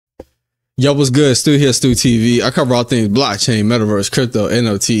Yo, what's good? Stu here, Stu TV. I cover all things blockchain, metaverse, crypto,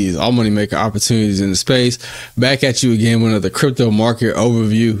 NFTs, all money making opportunities in the space. Back at you again with another crypto market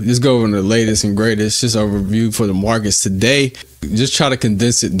overview. Just go over the latest and greatest, just overview for the markets today. Just try to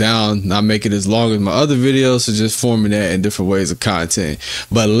condense it down, not make it as long as my other videos, so just forming that in different ways of content.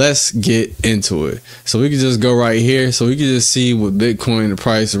 But let's get into it. So we can just go right here. So we can just see with Bitcoin, the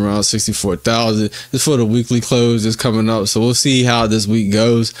price around 64,000. Just for the weekly close just coming up. So we'll see how this week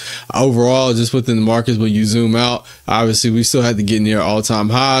goes. Overall, just within the markets, when you zoom out, obviously we still have to get near all-time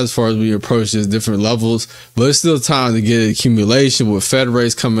highs as far as we approach these different levels. But it's still time to get accumulation with Fed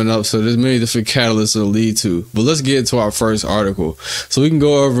rates coming up. So there's many different catalysts it'll lead to. But let's get into our first article. So we can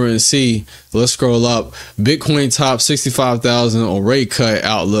go over and see, let's scroll up. Bitcoin top 65,000 on rate cut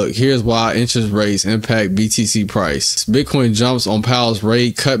outlook. Here's why interest rates impact BTC price. Bitcoin jumps on Powell's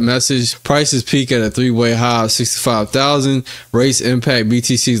rate cut message. Prices peak at a three-way high of 65,000. Rates impact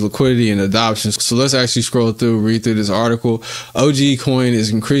BTC's liquidity and adoption. So let's actually scroll through, read through this article. OG coin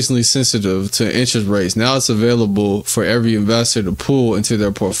is increasingly sensitive to interest rates. Now it's available for every investor to pool into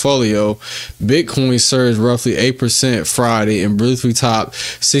their portfolio. Bitcoin surged roughly 8% Friday and briefly topped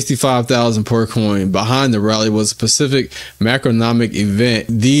 65,000 per coin. Behind the rally was a specific macroeconomic event.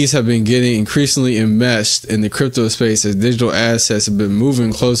 These have been getting increasingly enmeshed in the crypto space as digital assets have been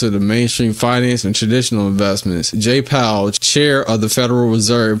moving closer to mainstream finance and traditional investments. Jay Powell, chair of the Federal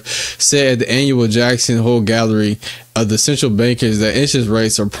Reserve, said at the annual Jackson Hole Gallery of the central bankers that interest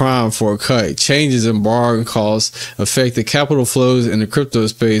rates are primed for a cut. Changes in borrowing costs affect the capital flows in the crypto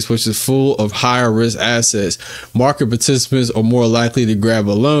space, which is full of higher risk assets. Market participants are more likely to grab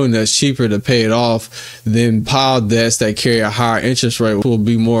a loan that's cheaper to pay it off than Powell debts that carry a higher interest rate will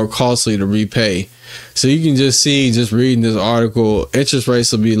be more costly to repay. So you can just see, just reading this article, interest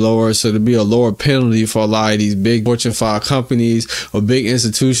rates will be lower, so there'll be a lower penalty for a lot of these big Fortune 5 companies or big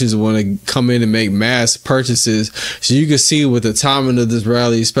institutions that want to come in and make mass purchases. So you can see with the timing of this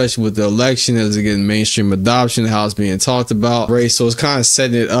rally, especially with the election, as it gets mainstream adoption, how it's being talked about, right? So it's kind of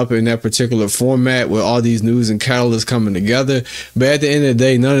setting it up in that particular format with all these news and catalysts coming together. But at the end of the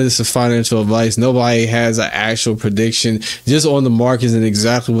day, none of this is financial advice. Nobody has an actual prediction, just on the markets and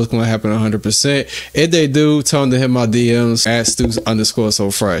exactly what's going to happen 100%. If they do, tell them to hit my DMs at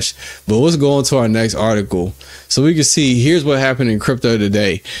Stu_so_fresh. But let's go on to our next article. So we can see, here's what happened in crypto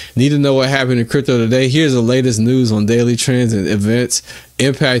today. Need to know what happened in crypto today? Here's the latest news on daily trends and events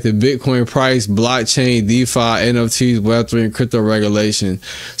impacted Bitcoin price, blockchain, DeFi, NFTs, Web3, and crypto regulation.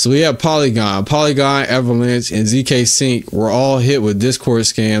 So we have Polygon, Avalanche, and ZK Sync were all hit with Discord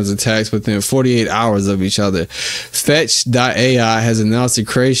scams attacks within 48 hours of each other. Fetch.ai has announced the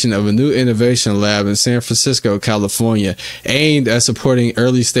creation of a new innovation lab in San Francisco, California, aimed at supporting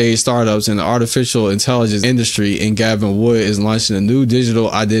early stage startups in the artificial intelligence industry, and Gavin Wood is launching a new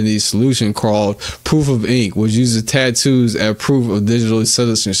digital identity solution called Proof of Ink, which uses tattoos as proof of digital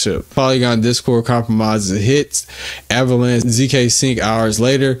citizenship. Polygon Discord compromises hits Avalanche ZK Sync hours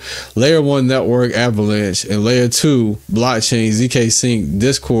later. Layer 1 network Avalanche and Layer 2 blockchain ZK Sync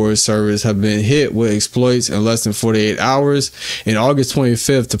Discord servers have been hit with exploits in less than 48 hours. In August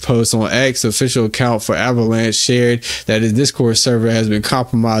 25th, the post on X, official account for Avalanche, shared that his Discord server has been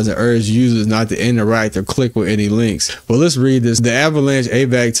compromised and urged users not to interact or click with any links. Well, let's read this. The Avalanche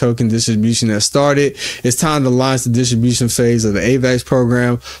AVAX token distribution has started. It's time to launch the distribution phase of the AVAX program.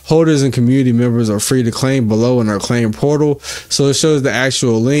 Holders and community members are free to claim below in our claim portal. So it shows the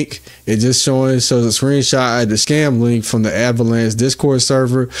actual link. It just shows a screenshot of the scam link from the Avalanche Discord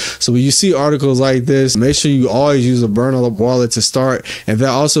server. So when you see articles like this, make sure you always use a burner wallet to start, and that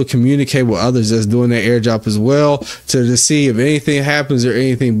also communicate with others that's doing their airdrop as well, to see if anything happens or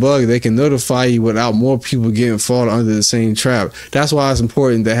anything bugs, they can notify you without more people getting fall under the same trap. That's why it's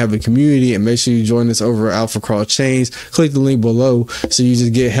important to have a community, and make sure you join us over at Alpha Cross Chains. Click the link below so you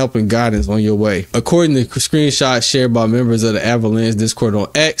just get help and guidance on your way. According to screenshots shared by members of the Avalanche Discord on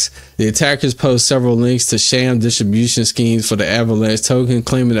X, the attackers post several links to sham distribution schemes for the Avalanche token,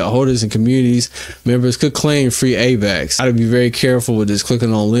 claiming that holders and communities members could claim free AVAX. Got to be very careful with just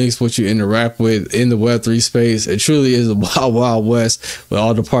clicking on links, what you interact with in the Web3 space. It truly is a wild, wild west with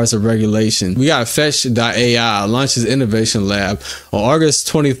all the parts of regulation. We got Fetch.ai launches innovation lab. On August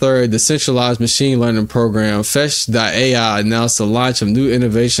 23rd, the centralized machine learning program Fetch.ai announced the launch of new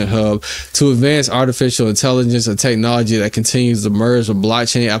innovation hub to advance artificial intelligence, a technology that continues to merge with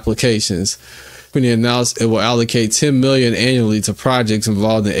blockchain applications. The company announced it will allocate $10 million annually to projects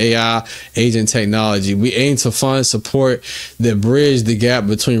involved in AI agent technology. We aim to fund support that bridge the gap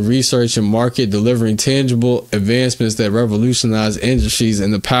between research and market, delivering tangible advancements that revolutionize industries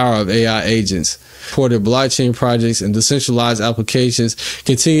and the power of AI agents. Ported blockchain projects and decentralized applications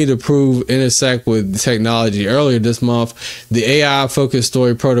continue to intersect with technology. Earlier this month, the AI-focused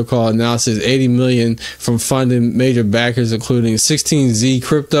Story Protocol announces $80 million from funding major backers, including 16Z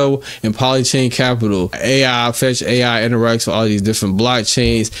Crypto and Polychain Capital. Fetch.ai interacts with all these different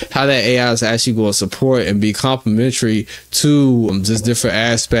blockchains, how that AI is actually going to support and be complementary to just different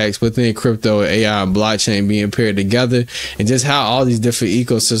aspects within crypto, AI, and blockchain being paired together, and just how all these different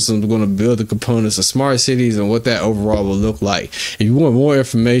ecosystems are going to build the components of smart cities and what that overall will look like. If you want more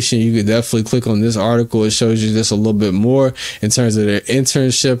information, you could definitely click on this article. It shows you just a little bit more in terms of their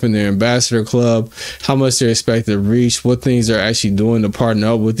internship and their ambassador club, how much they're expected to reach, what things they're actually doing to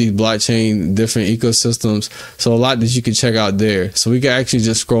partner up with these blockchain different ecosystems. So a lot that you can check out there. So we can actually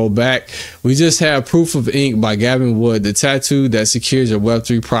just scroll back. We just have Proof of Ink by Gavin Wood, the tattoo that secures your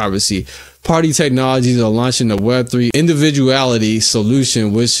Web3 privacy. Party Technologies are launching a Web3 individuality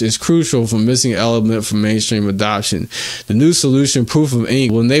solution, which is crucial for missing element from mainstream adoption. The new solution, Proof of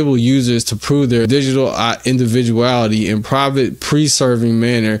Ink, will enable users to prove their digital individuality in private pre-serving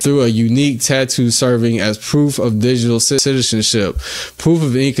manner through a unique tattoo serving as proof of digital citizenship. Proof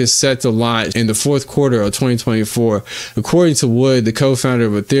of Ink is set to launch in the fourth quarter of 2024. According to Wood, the co-founder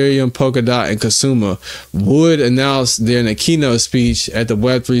of Ethereum, Polkadot, and Kasuma, Wood announced during a keynote speech at the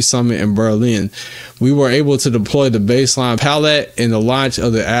Web3 Summit in Berlin. We were able to deploy the baseline palette and the launch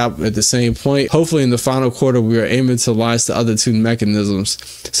of the app at the same point. Hopefully in the final quarter, we are aiming to launch the other two mechanisms.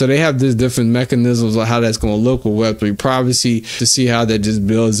 So they have these different mechanisms on how that's going to look with Web3 privacy, to see how that just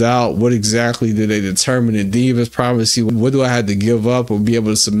builds out. What exactly do they determine and deem as privacy? What do I have to give up or be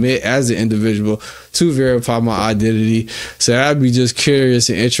able to submit as an individual to verify my identity? So I'd be just curious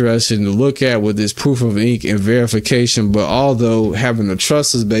and interested to look at with this Proof of Ink and verification, but although having a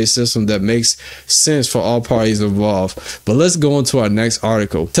trustless-based system that makes sense for all parties involved. But let's go into our next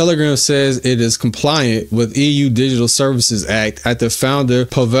article. Telegram says it is compliant with EU Digital Services Act after founder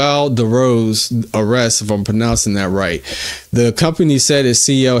Pavel Durov's arrest, if I'm pronouncing that right. The company said its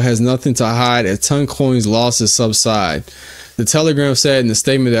CEO has nothing to hide as Toncoin's losses subside. The Telegram said in the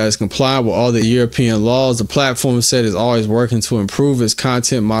statement that it's compliant with all the European laws. The platform said it's always working to improve its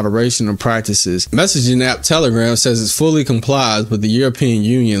content moderation and practices. Messaging app Telegram says it fully complies with the European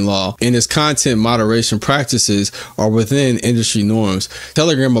Union law and its content moderation practices are within industry norms.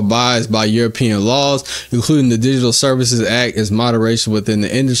 Telegram abides by European laws, including the Digital Services Act, as moderation within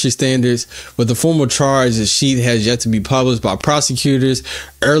the industry standards. But the formal charge sheet has yet to be published by prosecutors.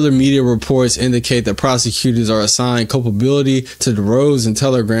 Earlier media reports indicate that prosecutors are assigned culpability to the Rose and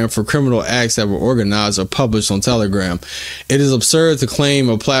Telegram for criminal acts that were organized or published on Telegram. It is absurd to claim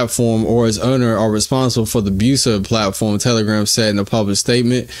a platform or its owner are responsible for the abuse of the platform, Telegram said in a published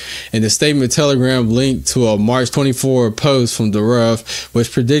statement. In the statement, Telegram linked to a March 24 post from Durov,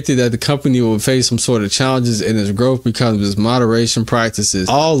 which predicted that the company would face some sort of challenges in its growth because of its moderation practices.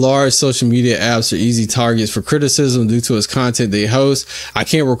 All large social media apps are easy targets for criticism due to its content they host. I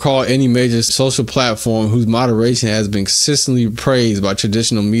can't recall any major social platform whose moderation has been consistently praised by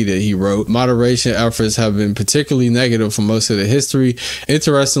traditional media, he wrote. Moderation efforts have been particularly negative for most of the history.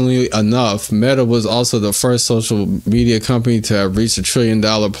 Interestingly enough, Meta was also the first social media company to have reached $1 trillion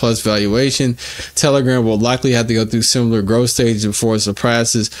plus valuation. Telegram will likely have to go through similar growth stages before it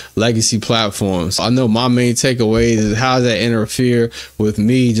surpasses legacy platforms. I know my main takeaway is how does that interfere with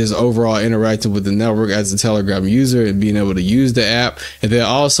me just overall interacting with the network as a Telegram user and being able to use the app. And then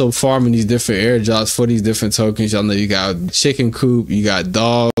also farming these different airdrops for these different tokens. Y'all know you got Chicken Coop, you got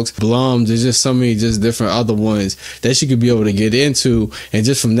Dogs, Blum, there's just so many just different other ones that you could be able to get into. And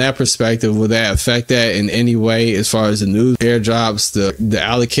just from that perspective, will that affect that in any way as far as the new airdrops, the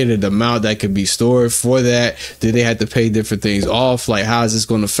allocated amount that could be stored for that? Do they have to pay different things off? Like, how is this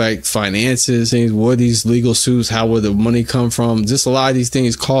going to affect finances? Things, what are these legal suits? How will the money come from? Just a lot of these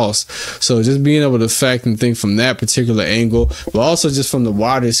things cost. So just being able to affect and think from that particular angle, but also just from the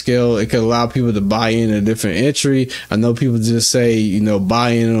wider scale, it could allow people to buy in a different entry. I know people just say, you know,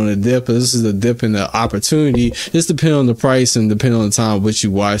 buy in on a dip, but this is a dip in the opportunity. Just depend on the price and depend on the time which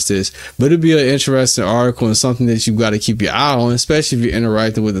you watch this. But it'd be an interesting article and something that you've got to keep your eye on, especially if you're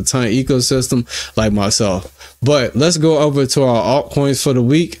interacting with a ton of ecosystem like myself. But let's go over to our altcoins for the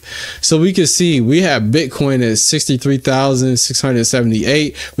week. So we can see we have Bitcoin at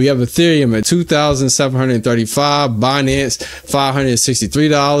 63,678. We have Ethereum at 2,735. Binance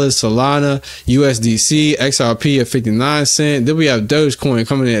 $563. Solana, USDC, XRP at 59 cents. Then we have Dogecoin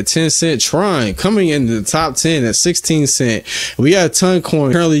coming in at 10 cents. Tron coming into the top 10 at 16 cents. We have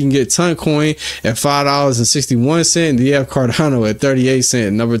Toncoin. Currently you can get Toncoin at $5.61. DF Cardano at 38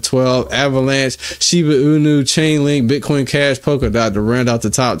 cents. Number 12. Avalanche, Shiba Inu, Chainlink, Bitcoin Cash, Polkadot to round out the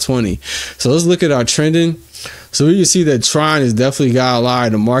top 20. So let's look at our trending. So we can see that Tron has definitely got a lot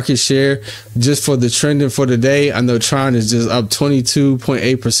of the market share just for the trending for the day. I know Tron is just up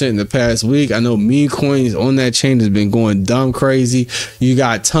 22.8% in the past week. I know Memecoins on that chain has been going dumb crazy. You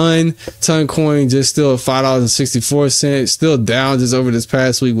got Ton coin just still at $5.64, still down just over this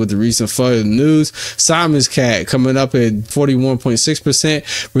past week with the recent flood of news. Simon's Cat coming up at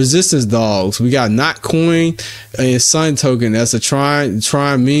 41.6%. Resistance Dogs, we got Not Coin and Sun Token. That's a Tron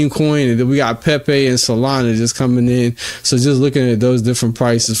meme coin, and then we got Pepe and Solana just coming in. So just looking at those different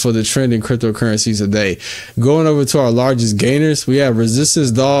prices for the trending cryptocurrencies today. Going over to our largest gainers, we have Resistance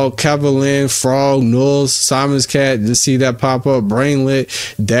Dog, Cavalan, Frog, Nulls, Simon's Cat. Just see that pop up. Brainlit,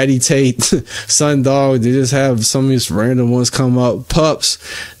 Daddy Tate, Sun Dog. They just have some of these random ones come up. Pups,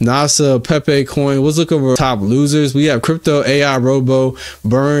 NASA, Pepe Coin. Let's look over top losers. We have Crypto, AI, Robo,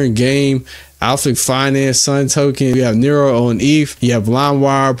 Burn, Game, Alphic Finance, Sun Token. You have Nero on ETH. You have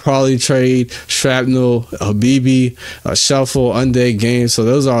LimeWire, Polytrade, Shrapnel, Habibi, Shuffle, Undead Games. So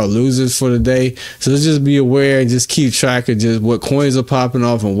those are our losers for the day. So just be aware and just keep track of just what coins are popping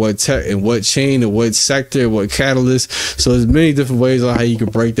off and what tech and what chain and what sector, what catalyst. So there's many different ways on how you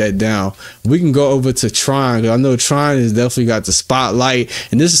can break that down. We can go over to Tron. I know Tron has definitely got the spotlight,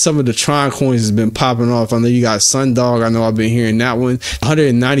 and this is some of the Tron coins that's been popping off. I know you got Sundog. I know I've been hearing that one.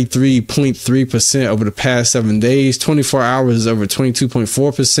 193.3% over the past 7 days. 24 hours is over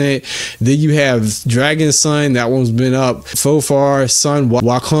 22.4%. Then you have Dragon Sun. That one's been up so far. Sun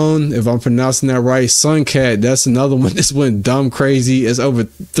Wakon, if I'm pronouncing that right. Sun Cat, that's another one that's went dumb crazy. It's over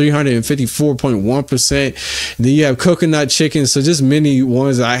 354.1%. Then you have Coconut Chicken. So just many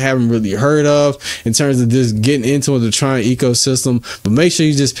ones that I haven't really heard of in terms of just getting into the Tron ecosystem. But make sure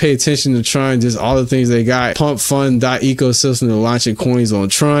you just pay attention to Tron, just all the things they got. PumpFund.ecosystem, they're launching coins on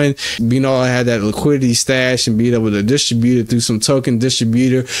Tron. You know, I had that liquidity stash and being able to distribute it through some token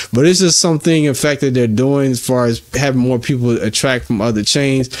distributor. But it's just something in fact that they're doing as far as having more people attract from other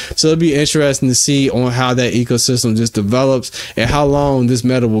chains. So it'll be interesting to see on how that ecosystem just develops and how long this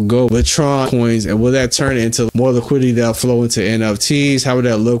meta will go with Tron coins, and will that turn into more liquidity that'll flow into NFTs? How would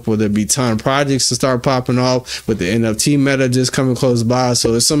that look? Will there be ton projects to start popping off with the NFT meta just coming close by?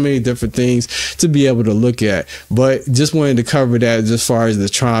 So there's so many different things to be able to look at, but just wanted to cover that as far as the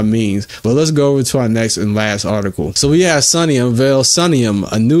Tron means. But let's go over to our next and last article. So we have Sony unveil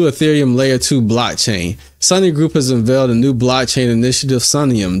Soneium, a new Ethereum Layer 2 blockchain. Sony Group has unveiled a new blockchain initiative,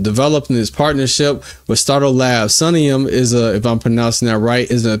 Soneium, developed in its partnership with Startle Labs. Soneium is if I'm pronouncing that right,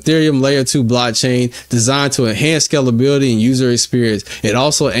 is an Ethereum Layer 2 blockchain designed to enhance scalability and user experience. It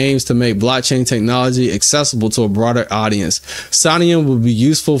also aims to make blockchain technology accessible to a broader audience. Soneium will be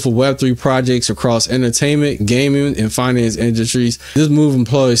useful for Web3 projects across entertainment, gaming, and finance industries. This move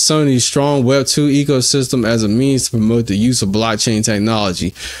employs Sony's strong Web2 ecosystem as a means to promote the use of blockchain technology.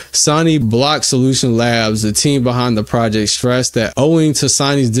 Sony Block Solution Labs, the team behind the project, stressed that owing to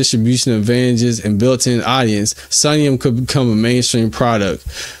Sony's distribution advantages and built-in audience, Soneium could become a mainstream product.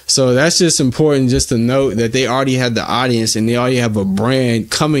 So that's just important just to note that they already have the audience and they already have a brand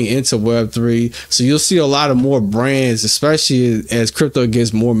coming into Web3. So you'll see a lot of more brands, especially as crypto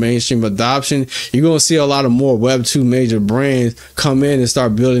gets more mainstream adoption. You're going to see a lot of more Web2 major brands come in and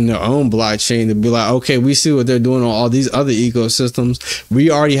start building their own blockchain to be like, okay, we see what they're doing on all these other ecosystems.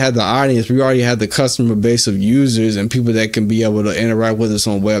 We already have the audience. We already have the customer base of users and people that can be able to interact with us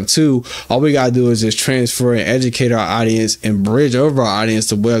on Web2. All we got to do is just transfer and educate our audience and bridge over our audience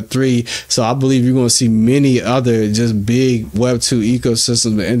to Web3. So I believe you're going to see many other just big Web2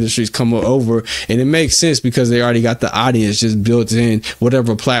 ecosystems and industries come over, and it makes sense because they already got the audience just built in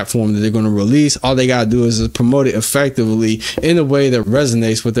whatever platform that they're going to release. All they got to do is just promote it effectively in a way that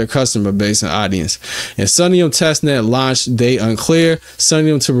resonates with their customer base and audience. And Soneium testnet launch date unclear.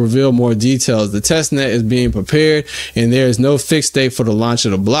 Soneium to reveal more details. The testnet is being prepared and there is no fixed date for the launch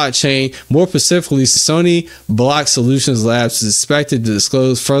of the blockchain. More specifically, Sony Block Solutions Labs is expected to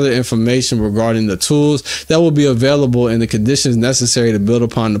disclose further information regarding the tools that will be available and the conditions necessary to build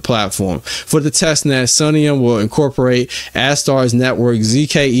upon the platform. For the testnet, Soneium will incorporate Astar's network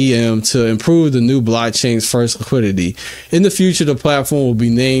ZKEM to improve the new blockchain's first liquidity. In the future, the platform will be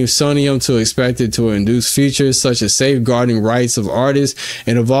named Soneium to expect it to induce features such as safeguarding rights of artists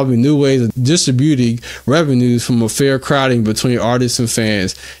and evolving new ways of distributing seek revenues from a fair crowding between artists and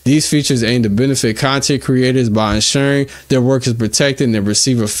fans. These features aim to benefit content creators by ensuring their work is protected and they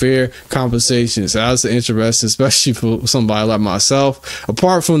receive a fair compensation. So that's interesting, especially for somebody like myself.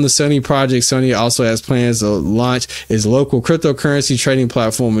 Apart from the Sony project, Sony also has plans to launch its local cryptocurrency trading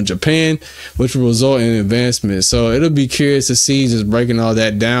platform in Japan, which will result in advancement. So it'll be curious to see just breaking all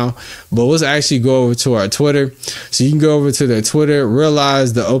that down. But let's actually go over to our Twitter. So you can go over to their Twitter,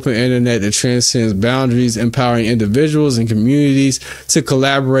 realize the open internet that transcends boundaries, empowering individuals and communities to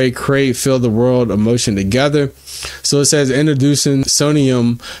collaborate, create, feel the world of motion together. So it says introducing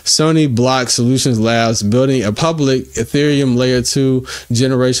Soneium, Sony Block Solutions Labs, building a public Ethereum layer 2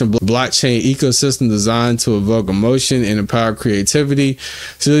 generation blockchain ecosystem designed to evoke emotion and empower creativity.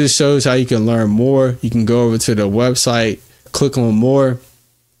 So this shows how you can learn more. You can go over to the website, click on more.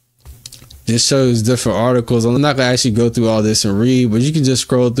 This shows different articles. I'm not going to actually go through all this and read, but you can just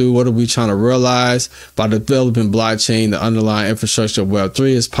scroll through what are we trying to realize by developing blockchain. The underlying infrastructure of Web3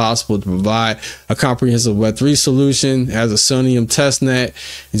 is possible to provide a comprehensive Web3 solution as a Soneium testnet.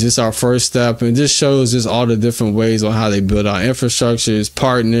 It's just our first step, and this shows just all the different ways on how they build out infrastructures,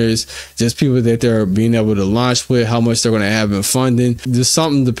 partners, just people that they're being able to launch with, how much they're going to have in funding. Just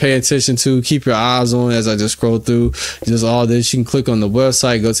something to pay attention to, keep your eyes on as I just scroll through just all this. You can click on the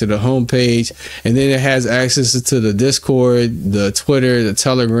website, go to the homepage, and then it has access to the Discord, the Twitter, the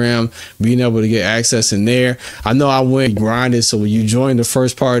Telegram, being able to get access in there. I know I went grinded, so when you join the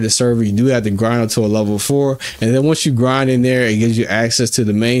first part of the server, you do have to grind up to a level 4, and then once you grind in there, it gives you access to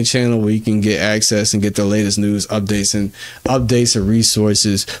the main channel where you can get access and get the latest news, updates and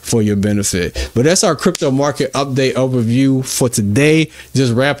resources for your benefit. But that's our crypto market update overview for today.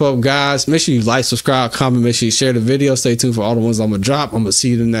 Just wrap up, guys. Make sure you like, subscribe, comment, make sure you share the video. Stay tuned for all the ones I'm gonna drop. I'm gonna see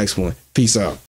you in the next one. Peace out.